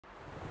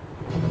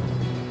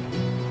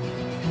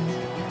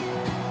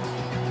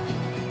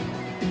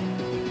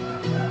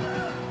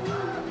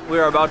We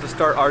are about to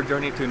start our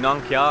journey to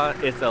Nong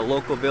Khiaw. It's a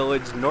local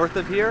village north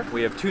of here.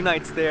 We have 2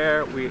 nights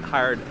there. We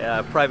hired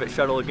a private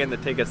shuttle again to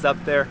take us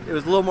up there. It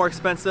was a little more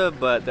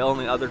expensive, but the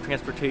only other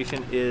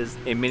transportation is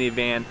a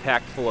minivan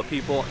packed full of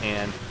people,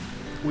 and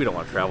we don't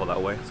want to travel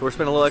that way. So we're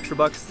spending a little extra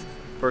bucks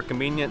for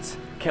convenience.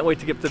 Can't wait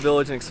to get to the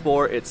village and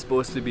explore. It's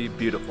supposed to be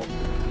beautiful.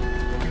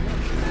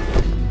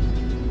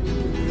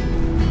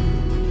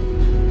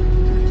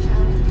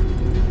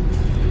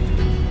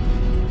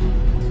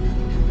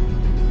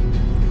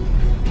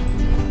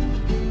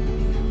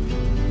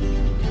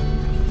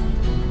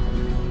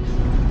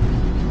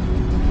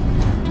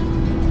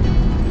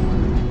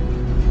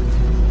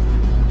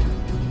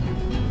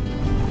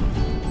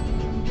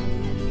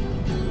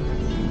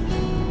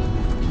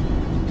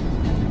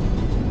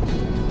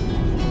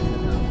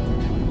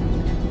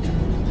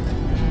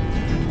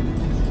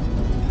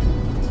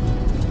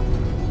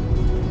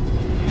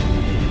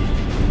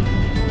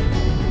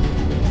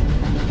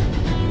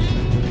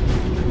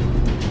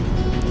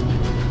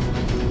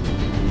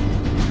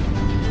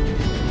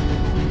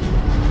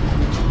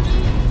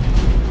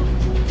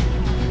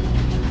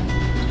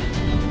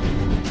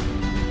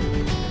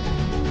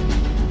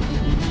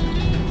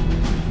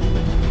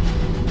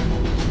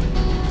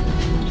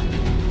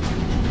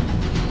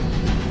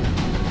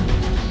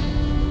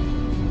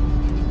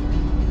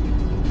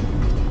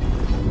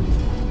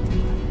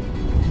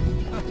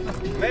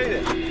 Made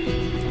it!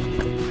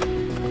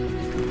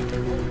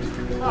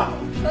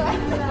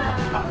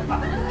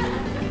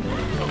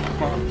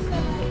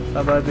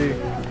 How about the?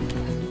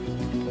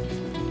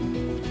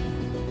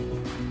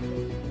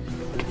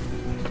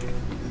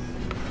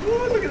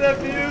 Ooh, look at that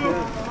view!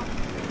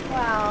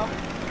 Wow,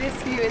 this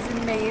view is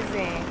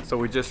amazing. So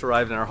we just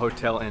arrived in our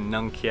hotel in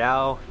Nong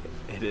Khiaw.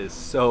 It is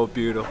so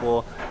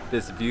beautiful.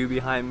 This view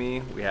behind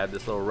me, we have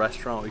this little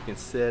restaurant we can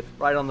sit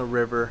right on the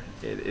river.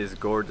 It is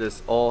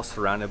gorgeous, all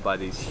surrounded by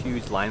these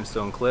huge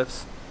limestone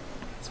cliffs.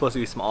 It's supposed to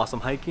be some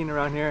awesome hiking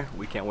around here.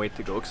 We can't wait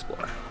to go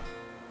explore.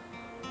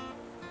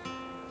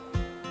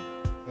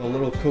 A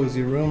little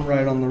cozy room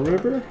right on the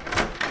river.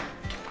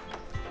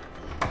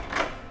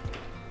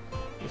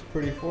 It's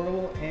pretty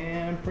affordable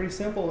and pretty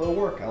simple. It'll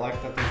work. I like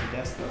that there's a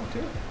desk though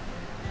too.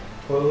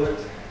 Toilet,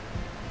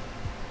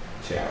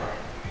 shower.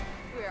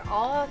 We're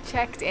all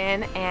checked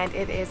in and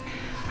it is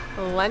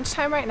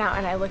lunchtime right now,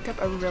 and I looked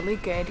up a really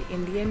good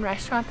Indian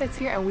restaurant that's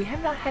here, and we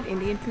have not had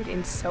Indian food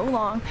in so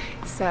long,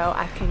 so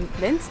I've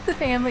convinced the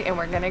family and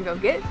we're gonna go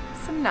get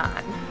some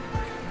naan.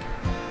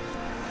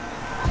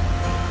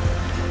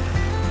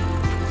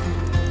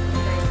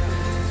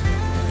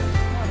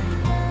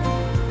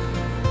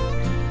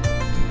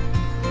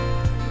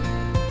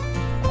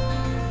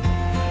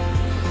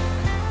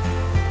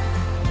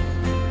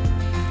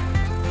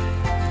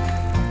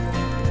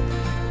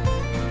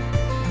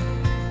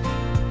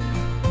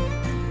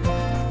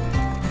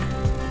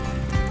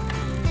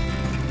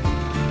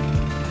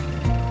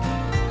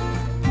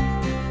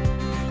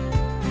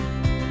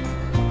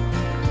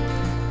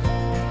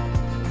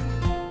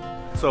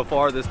 So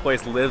far, this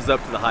place lives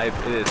up to the hype.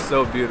 It is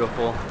so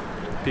beautiful.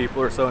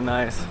 People are so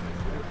nice.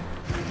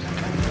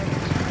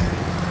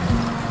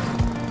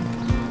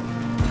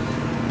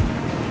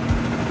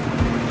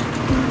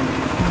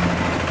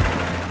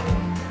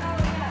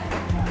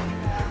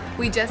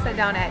 We just sat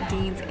down at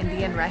Dean's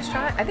Indian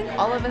restaurant. I think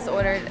all of us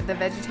ordered the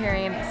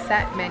vegetarian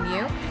set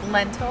menu.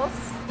 Lentils,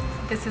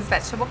 this is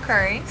vegetable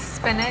curry,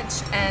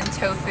 spinach and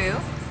tofu,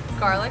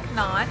 garlic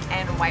naan,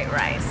 and white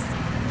rice.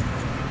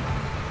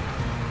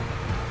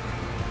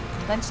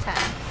 Lunchtime.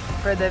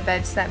 For the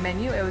veg set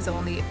menu, it was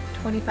only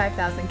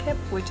 25,000 kip,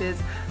 which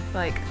is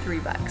like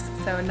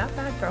 $3. So not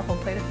bad for a whole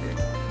plate of food.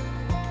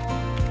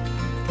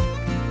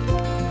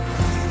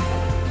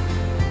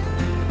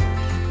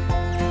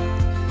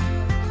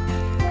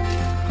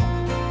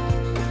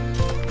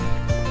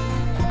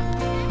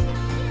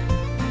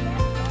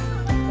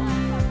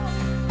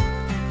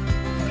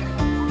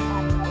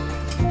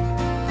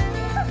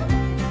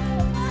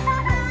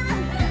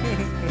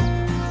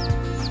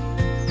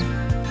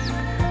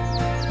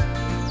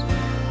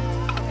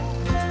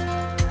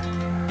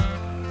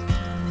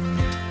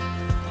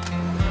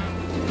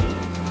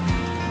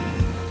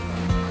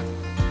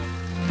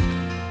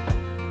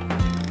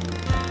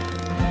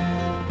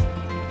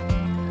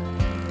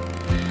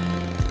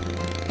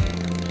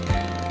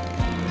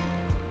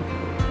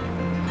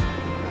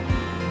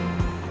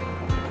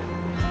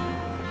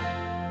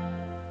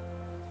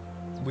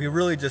 We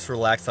really just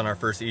relaxed on our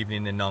first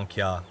evening in Nong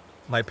Khiaw.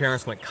 My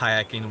parents went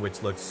kayaking,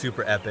 which looked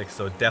super epic,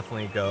 so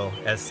definitely go,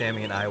 as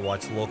Sammy and I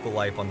watched local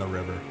life on the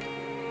river.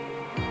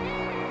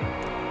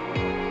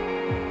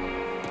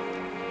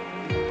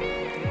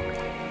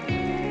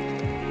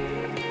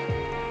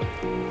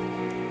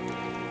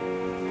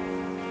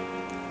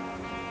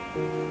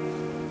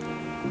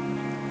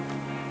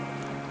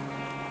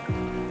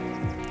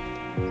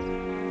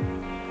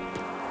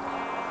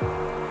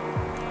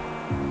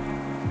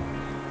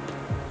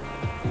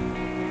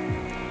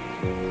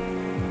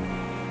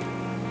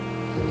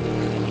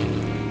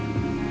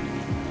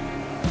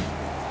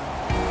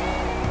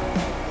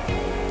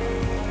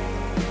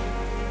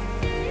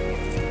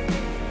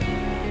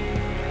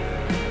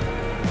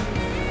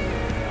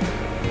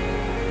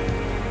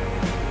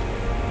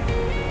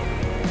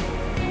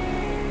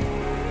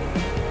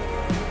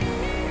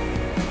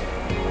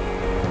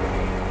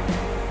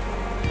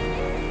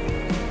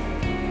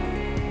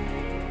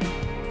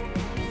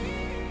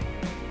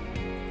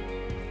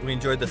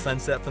 enjoyed the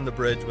sunset from the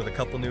bridge with a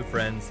couple new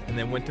friends, and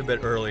then went to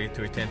bed early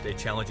to attempt a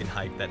challenging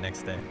hike that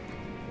next day.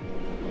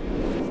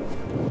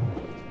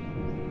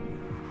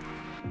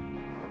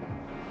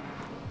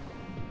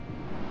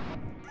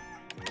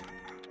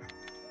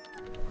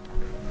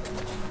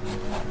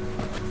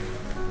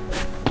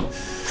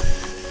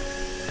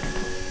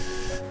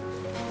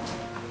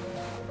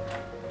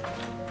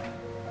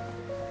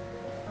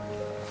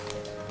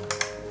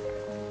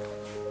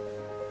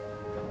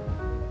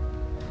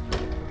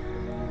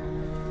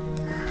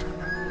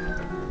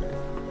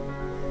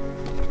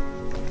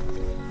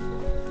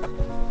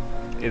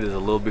 It is a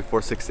little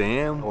before 6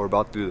 a.m. We're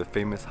about to do the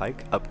famous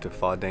hike up to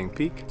Pha Daeng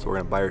Peak. So we're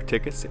gonna buy our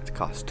tickets. It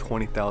costs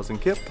 20,000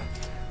 kip,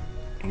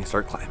 and you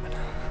start climbing.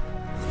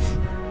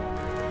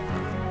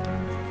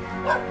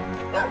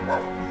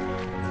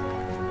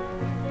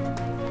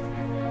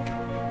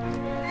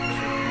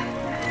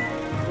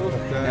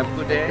 Have a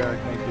good day. Okay,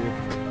 thank you.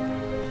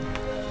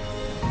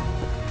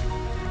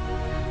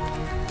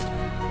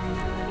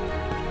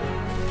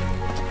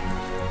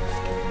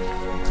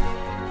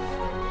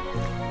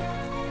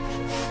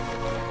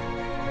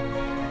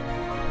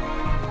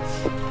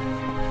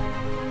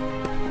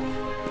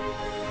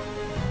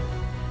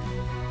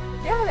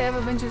 Yeah, they have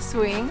a bunch of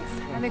swings.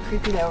 Kind of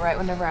creepy though, right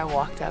whenever I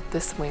walked up,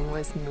 the swing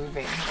was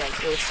moving.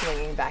 Like it was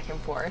swinging back and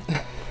forth.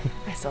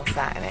 I still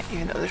sat in it,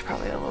 even though there's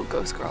probably a little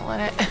ghost girl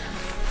in it.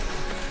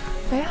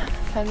 But yeah,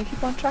 time to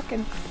keep on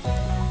trucking.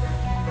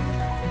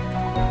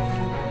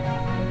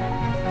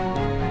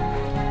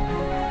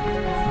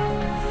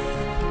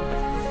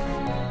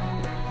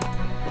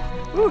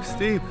 Ooh,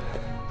 steep.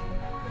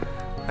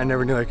 I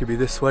never knew I could be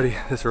this sweaty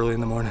this early in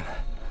the morning.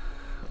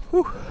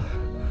 Whew.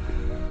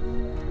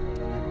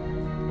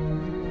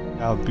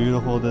 How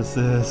beautiful this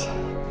is.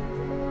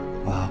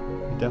 Wow,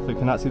 you definitely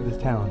cannot see this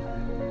town.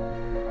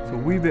 It's a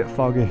wee bit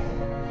foggy.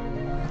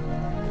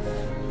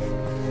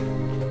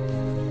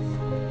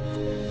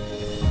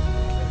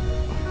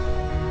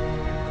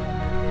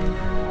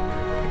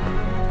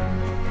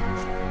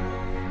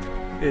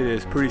 It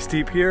is pretty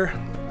steep here,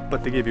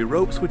 but they give you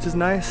ropes, which is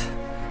nice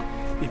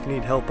if you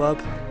need help up,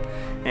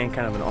 and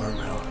kind of an arm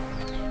rail.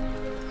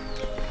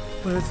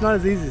 But it's not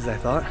as easy as I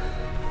thought.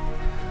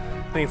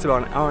 I think it's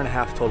about an hour and a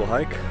half total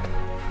hike.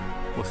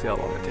 We'll see how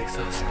long it takes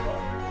us.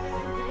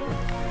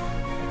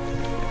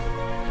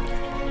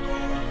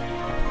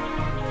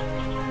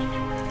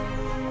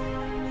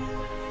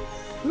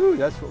 Ooh,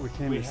 that's what we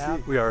came to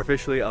see. We are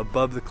officially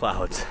above the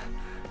clouds.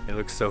 It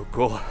looks so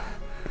cool.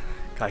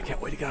 God, I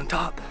can't wait to get on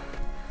top.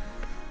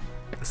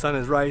 The sun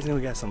is rising,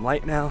 we got some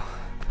light now.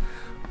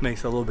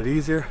 Makes it a little bit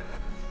easier.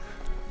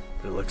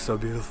 But it looks so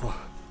beautiful.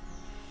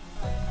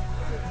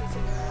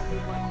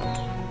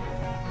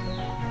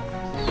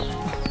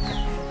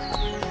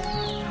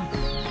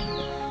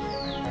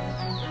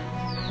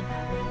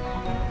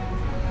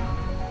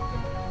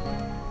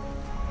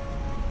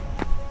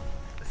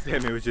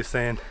 Sammy was just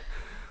saying,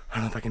 I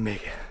don't know if I can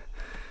make it.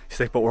 She's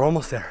like, but we're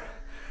almost there.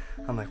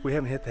 I'm like, we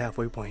haven't hit the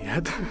halfway point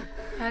yet.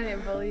 I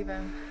didn't believe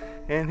him.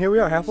 And here we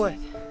are, halfway.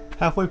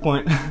 Halfway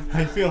point.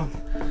 How you feeling?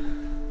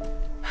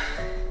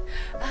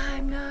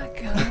 I'm not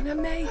gonna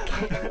make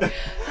it.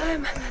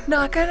 I'm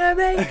not gonna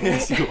make it.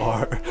 Yes, you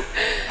are.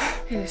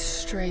 It is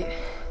straight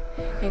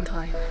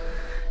incline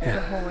the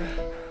whole way.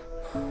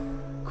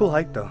 Cool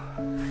hike though.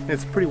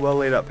 It's a pretty well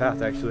laid out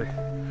path actually,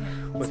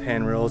 with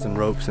handrails and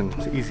ropes, and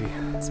it's easy.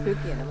 It's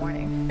spooky in the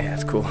morning. Yeah,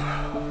 it's cool.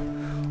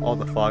 All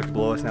the fog's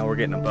below us now. We're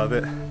getting above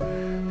it.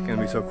 It's gonna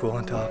be so cool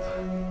on top.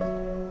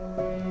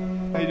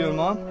 How you doing,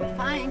 Mom?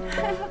 Fine.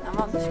 I'm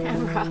on this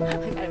camera. I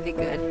gotta be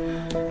good.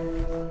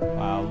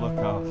 Wow, look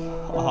how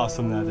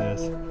awesome that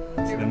is.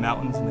 See the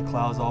mountains and the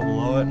clouds all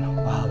below it.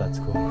 Wow, that's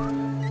cool.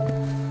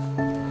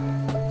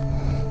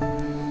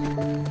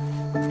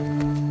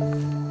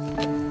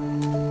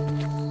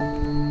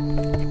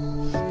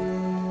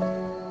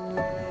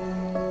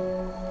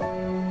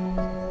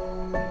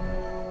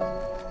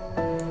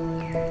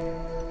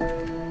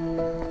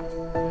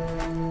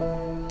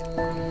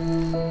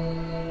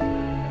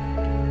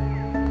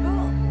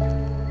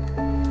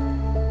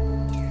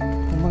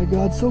 Oh my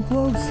God, so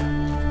close.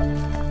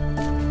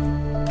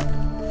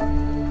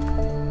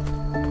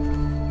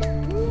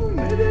 Ooh,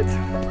 made it.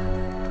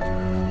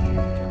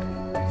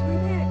 We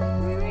made it.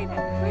 We made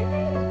it. We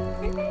made it.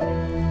 We made it.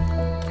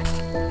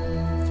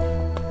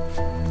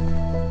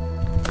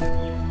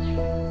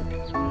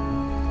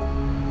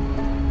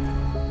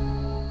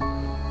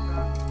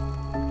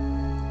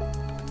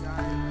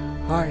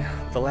 All right,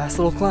 the last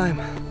little climb.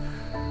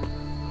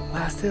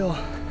 Last hill.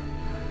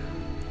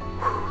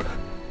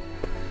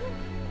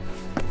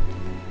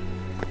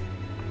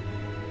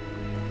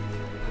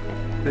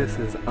 This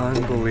is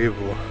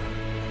unbelievable.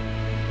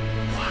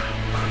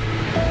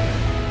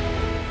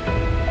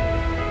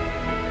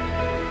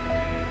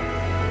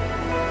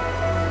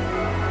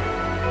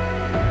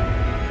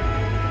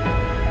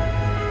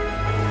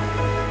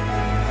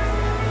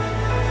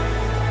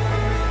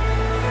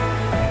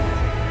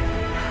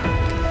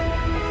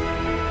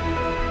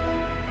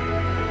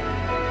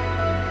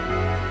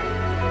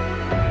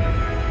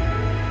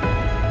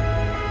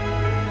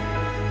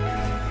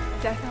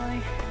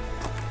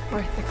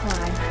 worth the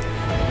climb.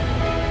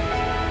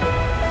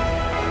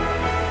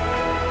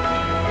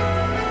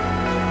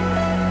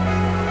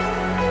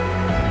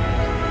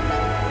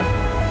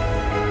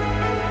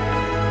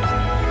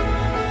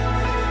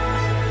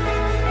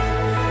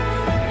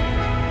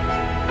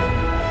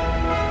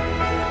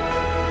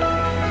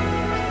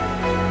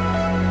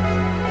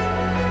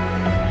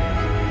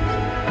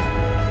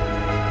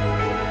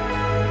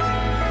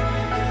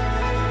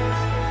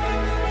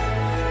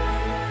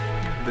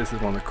 This is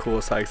one of the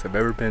coolest hikes I've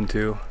ever been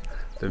to.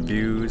 The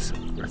views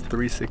for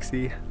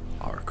 360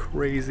 are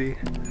crazy.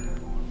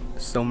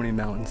 So many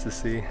mountains to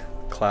see.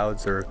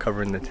 Clouds are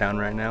covering the town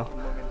right now,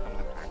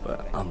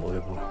 but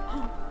unbelievable.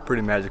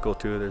 Pretty magical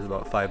too. There's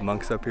about 5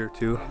 monks up here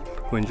too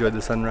who enjoyed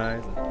the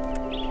sunrise.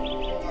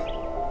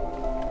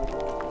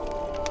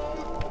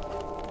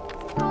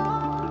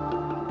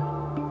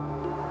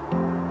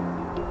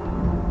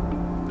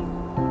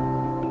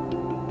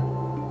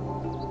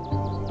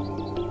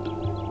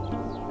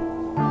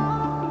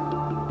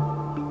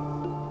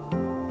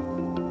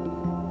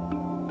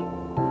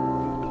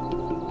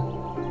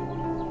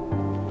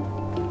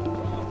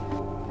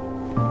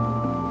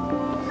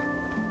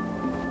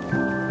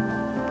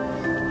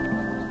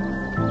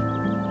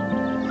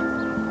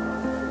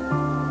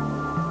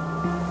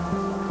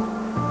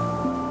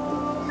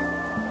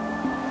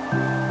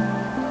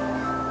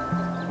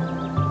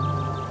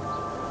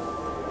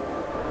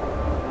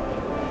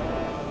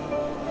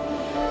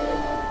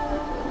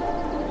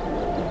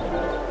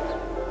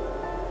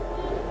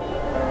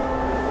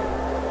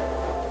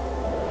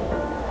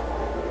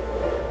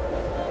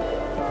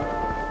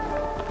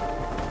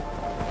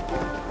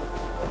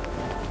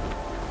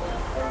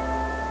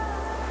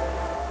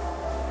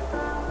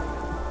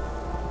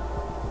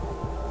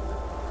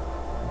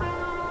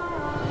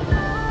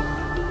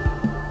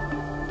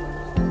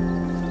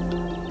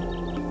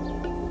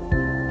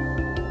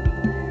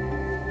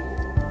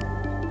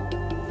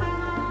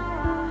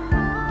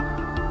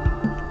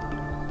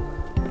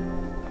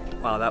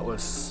 Wow, that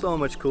was so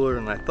much cooler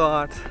than I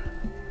thought.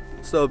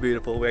 So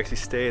beautiful. We actually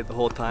stayed the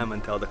whole time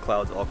until the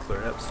clouds all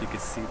cleared up so you could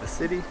see the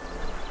city.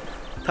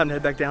 Time to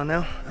head back down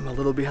now. I'm a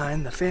little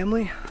behind the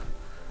family.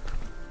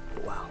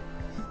 But wow.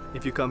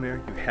 If you come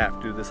here, you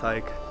have to do this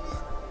hike.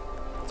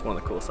 It's one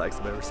of the coolest hikes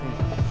I've ever seen.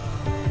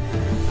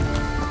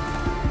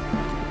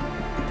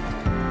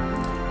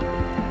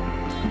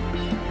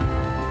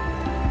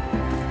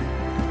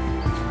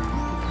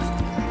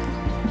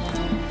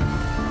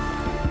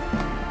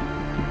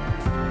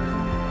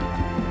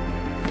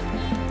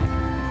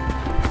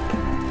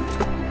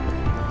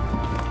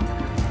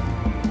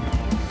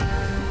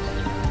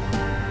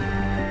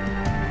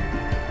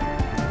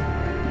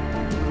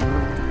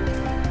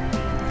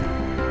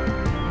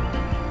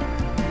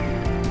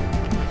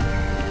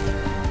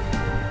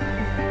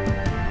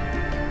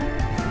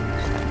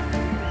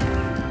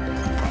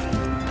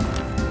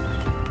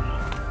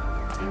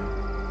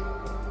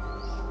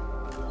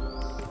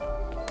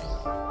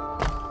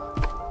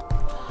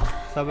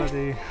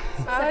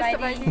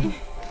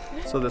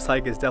 So this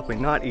hike is definitely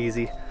not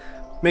easy.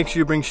 Make sure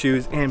you bring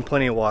shoes and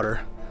plenty of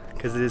water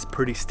because it is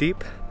pretty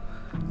steep.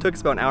 Took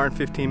us about an hour and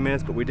 15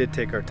 minutes, but we did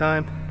take our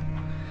time.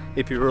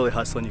 If you're really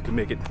hustling, you can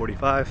make it in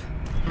 45.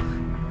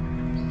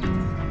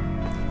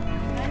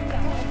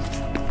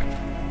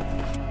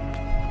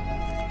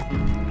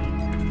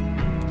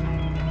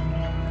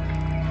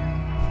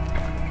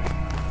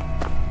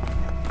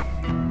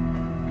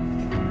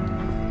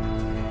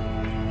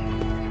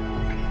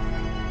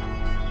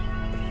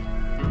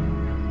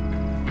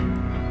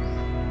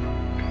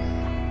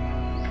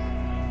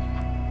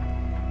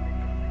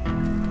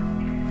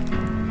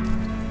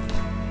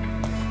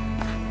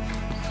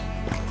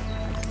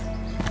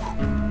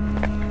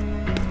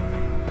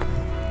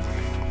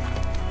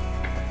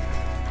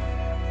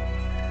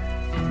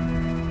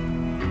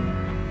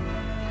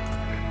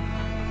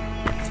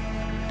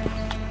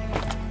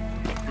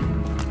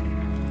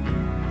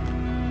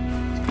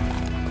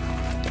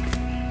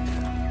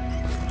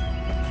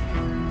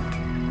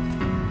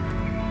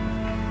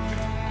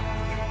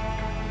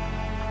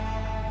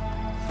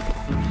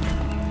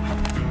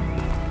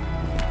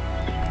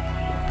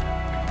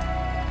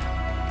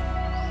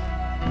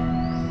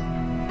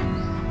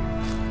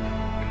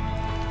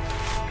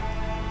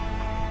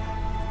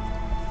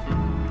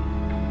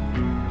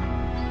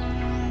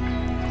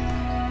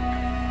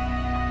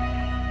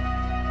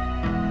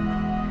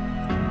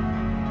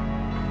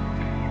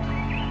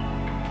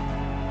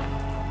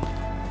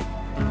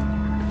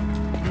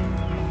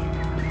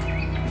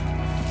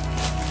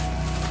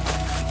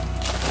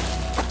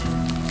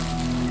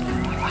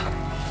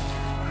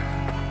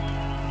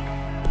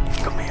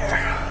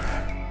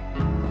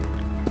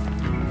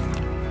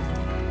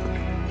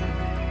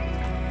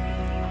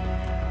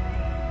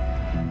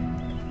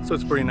 So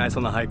it's pretty nice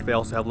on the hike. They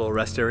also have little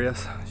rest areas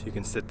so you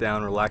can sit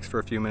down, relax for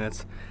a few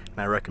minutes, and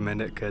I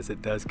recommend it because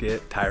it does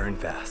get tiring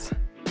fast.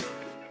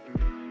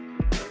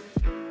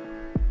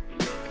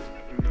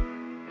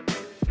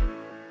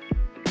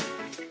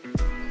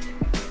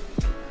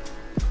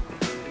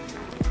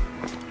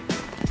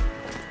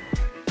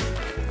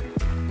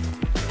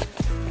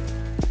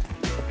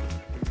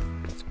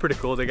 Pretty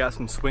cool. They got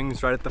some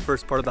swings right at the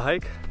first part of the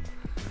hike.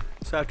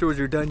 So afterwards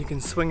you're done, you can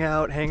swing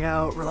out, hang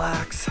out,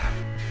 relax.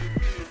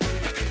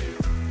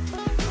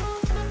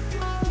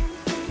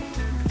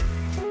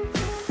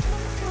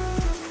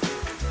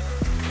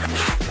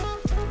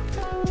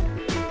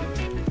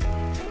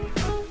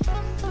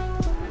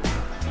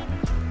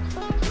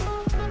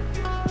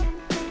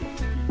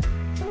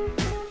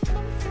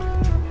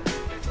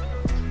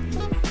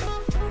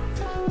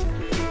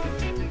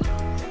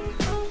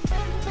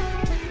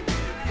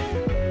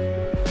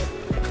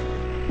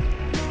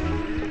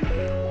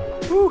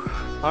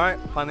 All right,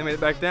 finally made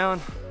it back down.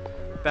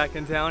 Back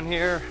in town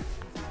here.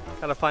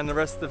 Gotta find the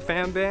rest of the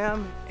fam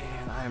bam,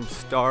 and I am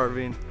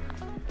starving.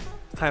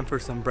 Time for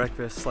some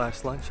breakfast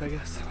slash lunch, I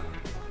guess.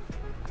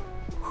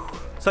 Whew.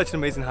 Such an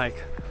amazing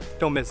hike.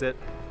 Don't miss it.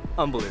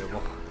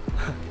 Unbelievable.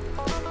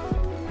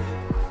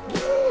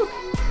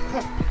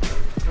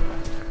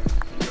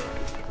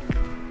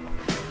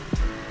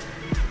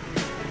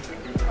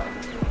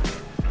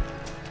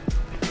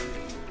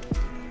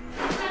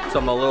 So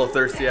I'm a little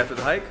thirsty after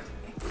the hike.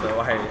 So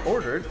I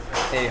ordered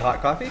a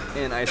hot coffee,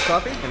 an iced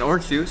coffee, an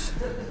orange juice,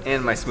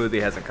 and my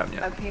smoothie hasn't come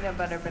yet. A peanut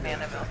butter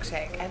banana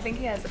milkshake. I think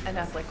he has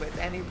enough liquids,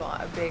 and he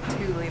bought a big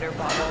 2-liter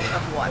bottle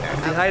of water.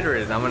 I'm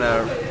dehydrated. I'm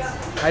gonna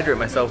hydrate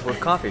myself with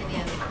coffee.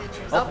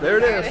 Oh, there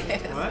it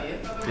is. What?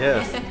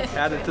 Yes,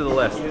 add it to the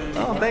list.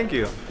 Oh, thank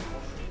you.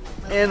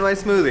 And my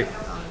smoothie.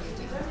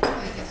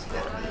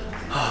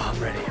 Oh,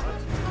 I'm ready.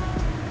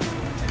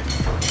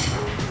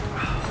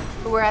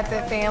 We're at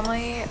the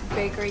Family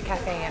Bakery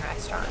Cafe and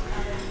Restaurant.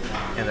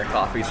 And their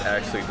coffee's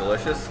actually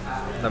delicious.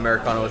 The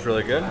Americano is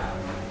really good.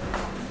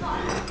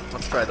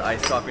 Let's try the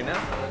iced coffee now.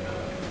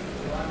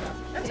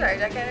 I'm sorry,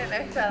 Jack, I didn't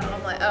know you said it.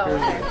 I'm like, oh,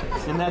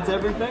 okay. And that's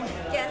everything?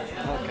 Yes.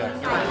 Okay.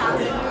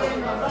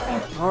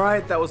 All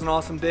right, that was an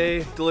awesome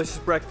day. Delicious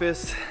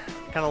breakfast,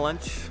 kind of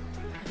lunch.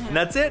 And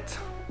that's it.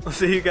 We'll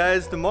see you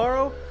guys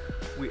tomorrow.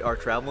 We are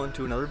traveling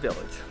to another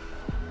village.